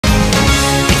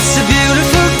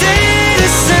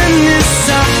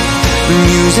the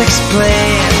music's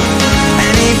playing,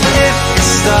 and even if it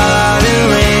started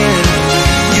raining,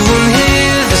 you won't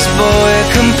hear this boy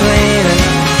complaining,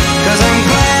 'cause I'm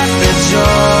glad that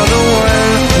you're the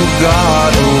one who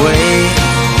got away.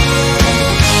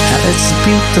 It's a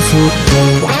beautiful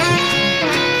day.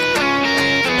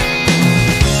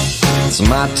 It's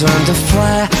my turn to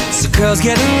fly, so girls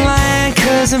get in line,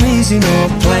 'cause I'm easy, no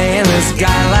playing this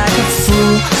guy like a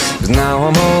fool. 'Cause now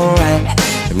I'm alright.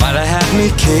 You might have had me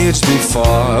caged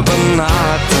before, but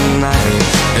not tonight.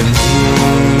 And you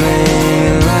may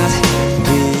not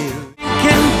be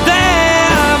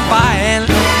condemned by it.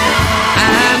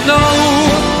 I know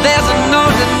there's no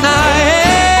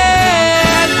denying.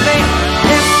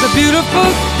 It's a beautiful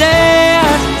day,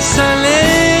 sun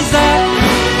is up,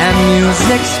 and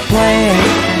music's playing.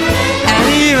 And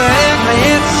even if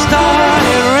it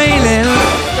started raining,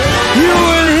 you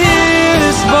would hear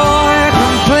this boy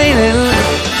complaining,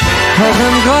 'cause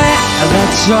I'm glad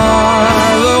that you're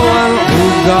the one who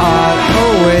got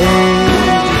away.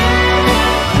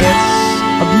 It's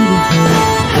a beautiful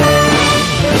day.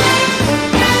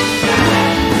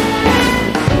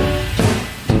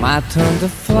 My turn to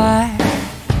fly.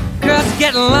 Girls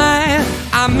get in line.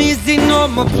 I'm easy, no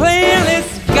more playing this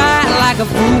guy like a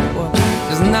fool.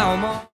 'Cause now I'm all